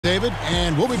David,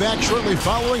 and we'll be back shortly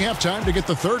following halftime to get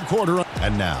the third quarter.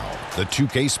 And now, the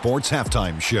 2K Sports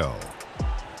Halftime Show.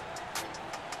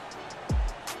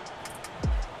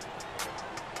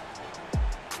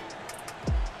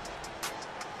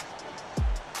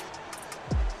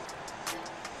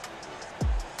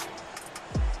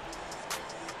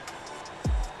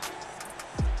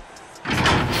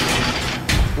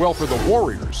 Well, for the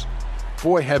Warriors,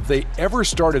 boy, have they ever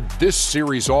started this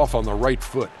series off on the right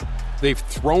foot. They've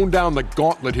thrown down the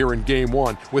gauntlet here in Game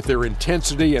 1 with their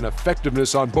intensity and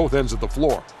effectiveness on both ends of the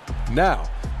floor. Now,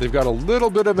 they've got a little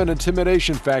bit of an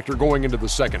intimidation factor going into the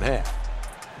second half.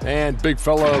 And, big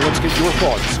fella, let's get your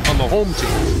thoughts on the home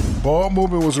team. Ball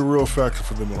movement was a real factor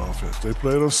for them on offense. They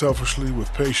played unselfishly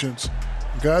with patience.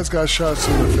 The guys got shots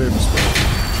in their favorite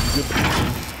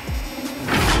spot.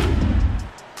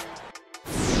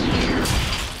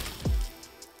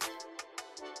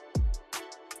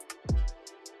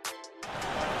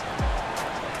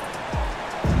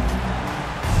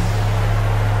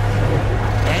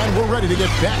 Ready to get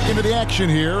back into the action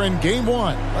here in Game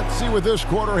 1. Let's see what this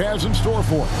quarter has in store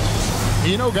for us.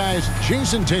 You know, guys,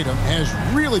 Jason Tatum has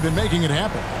really been making it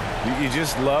happen. You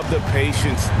just love the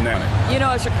patience now. You know,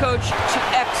 as a coach, to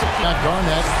execute. Got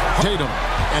Garnett, Tatum,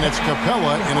 and it's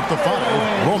Capella in at the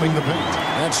 5, roaming the paint.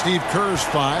 That's Steve Kerr's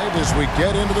 5 as we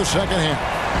get into the second half.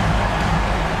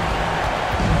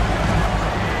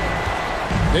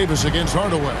 Davis against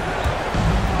Hardaway.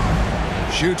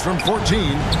 Shoots from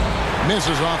 14.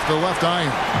 Misses off the left iron.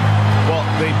 Well,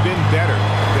 they've been better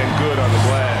than good on the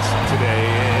glass today,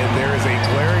 and there is a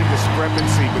glaring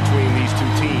discrepancy between these two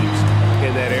teams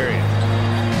in that area.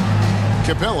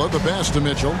 Capella, the pass to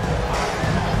Mitchell.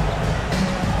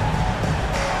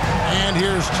 And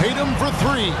here's Tatum for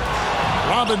 3.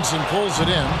 Robinson pulls it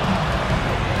in.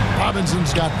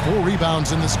 Robinson's got 4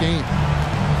 rebounds in this game.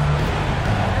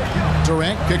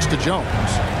 Durant kicks to Jones.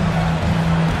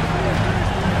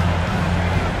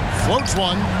 Floats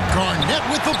one. Garnett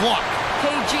with the block.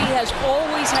 KG has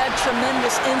always had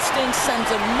tremendous instincts, sends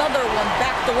another one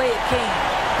back the way it came.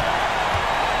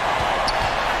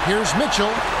 Here's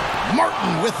Mitchell.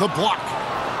 Martin with the block.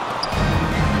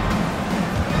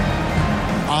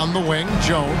 On the wing,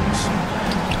 Jones.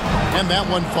 And that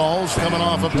one falls coming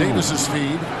off of Davis's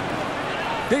feed.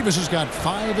 Davis has got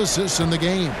 5 assists in the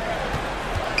game.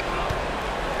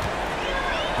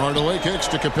 Hardaway kicks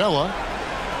to Capella.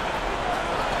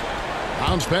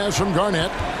 Bounce pass from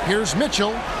Garnett. Here's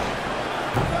Mitchell.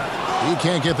 He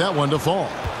can't get that one to fall.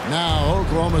 Now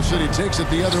Oklahoma City takes it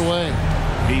the other way.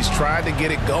 He's tried to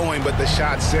get it going, but the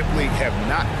shots simply have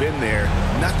not been there.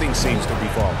 Nothing seems to be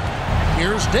falling.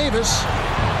 Here's Davis.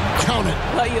 Count it.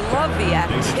 Well, you love the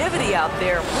activity out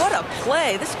there. What a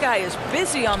play. This guy is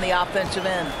busy on the offensive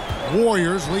end.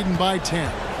 Warriors leading by 10.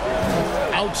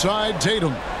 Outside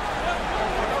Tatum.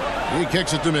 He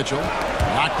kicks it to Mitchell.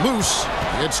 Knocked loose.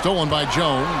 It's stolen by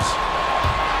Jones.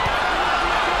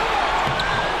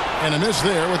 And a miss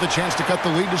there with a chance to cut the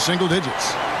lead to single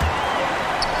digits.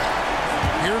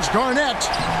 Here's Garnett.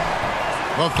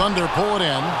 The Thunder pull it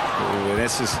in. Ooh,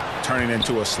 this is turning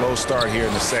into a slow start here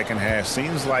in the second half.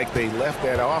 Seems like they left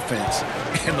that offense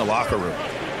in the locker room.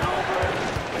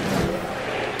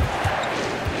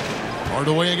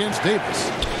 Hardaway against Davis.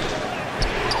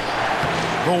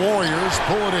 The Warriors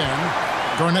pull it in.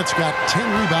 Garnett's got 10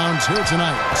 rebounds here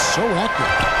tonight. So active.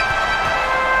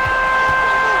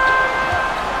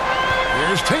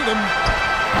 Here's Tatum.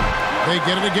 They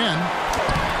get it again.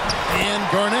 And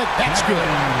Garnett, that's good.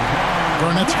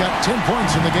 Garnett's got 10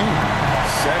 points in the game.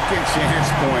 Second chance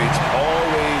points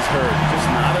always hurt. Just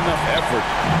not enough effort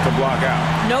to block out.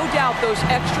 No doubt those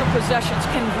extra possessions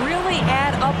can really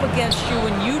add up against you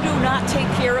when you do not take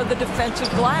care of the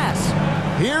defensive glass.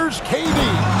 Here's KD.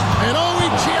 And he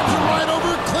jams it right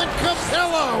over Clint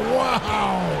Capella.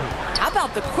 Wow. How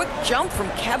about the quick jump from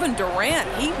Kevin Durant?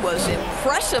 He was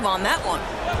impressive on that one.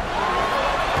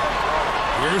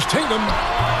 Here's Tatum.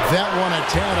 That one a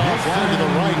tad offline to the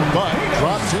right, but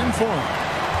drops in for him.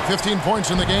 15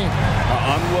 points in the game.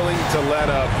 Unwilling to let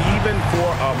up even for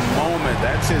a moment.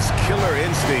 That's his killer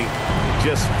instinct,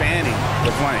 just fanning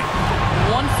the flame.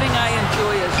 One thing I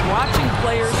enjoy is watching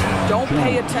players who don't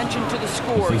pay attention to the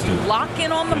score. You lock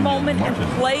in on the moment and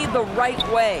play the right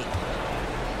way.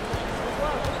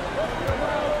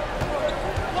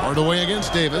 Hardaway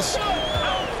against Davis.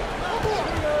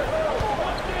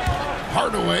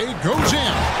 Hardaway goes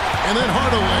in. And then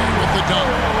Hardaway with the dunk.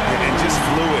 And just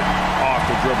fluid off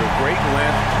the dribble. Great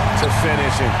length to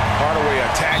finish. And Hardaway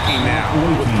attacking now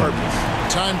with purpose.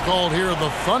 Time called here. The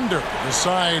Thunder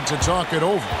decide to talk it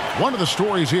over. One of the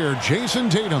stories here, Jason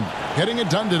Tatum getting it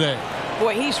done today.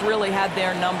 Boy, he's really had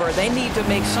their number. They need to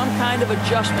make some kind of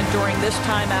adjustment during this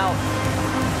timeout.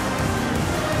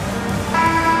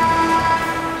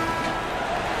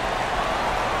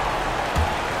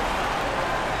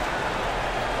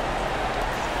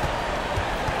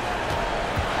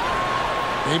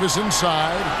 Davis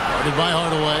inside, guarded by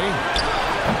Hardaway.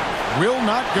 Will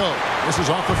not go. This is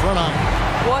off the front iron.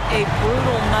 What a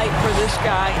brutal night for this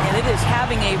guy, and it is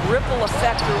having a ripple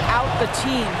effect throughout the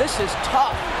team. This is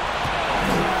tough.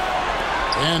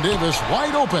 And Davis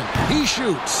wide open. He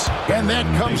shoots. And that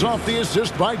comes off the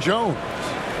assist by Jones.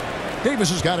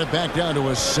 Davis has got it back down to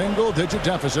a single-digit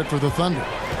deficit for the Thunder.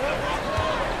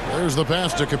 There's the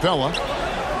pass to Capella.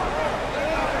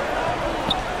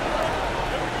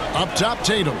 Up top,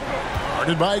 Tatum.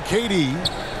 Guarded by KD.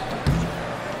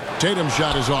 Tatum's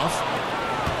shot is off.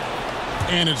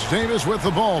 And it's Davis with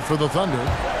the ball for the Thunder.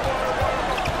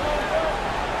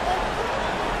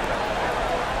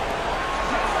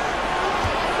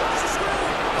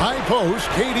 High post,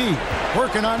 KD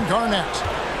working on Garnett.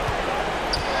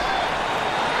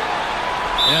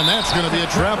 And that's going to be a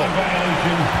travel.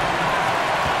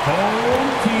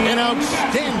 An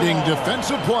outstanding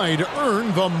defensive play to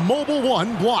earn the mobile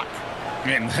one block.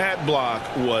 And that block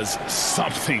was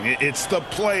something. It's the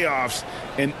playoffs,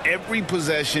 and every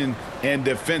possession and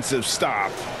defensive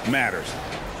stop matters.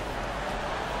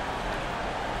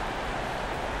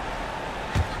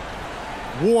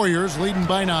 Warriors leading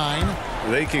by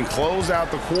 9. They can close out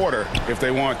the quarter if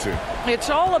they want to. It's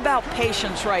all about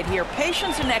patience right here.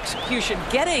 Patience and execution.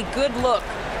 Get a good look.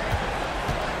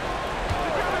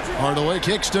 Hardaway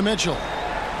kicks to Mitchell.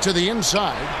 To the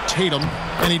inside, Tatum,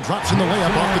 and he drops in the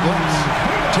layup off the glass.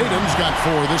 Tatum's got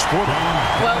 4 this quarter.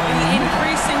 Well, the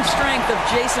increasing strength of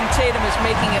Jason Tatum is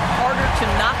making it harder to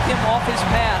knock him off his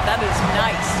path. That is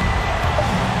nice.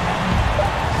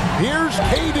 Here's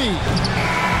KD.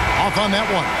 Off on that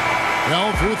one. Well,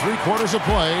 through 3 quarters of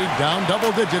play, down double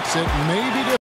digits. It may be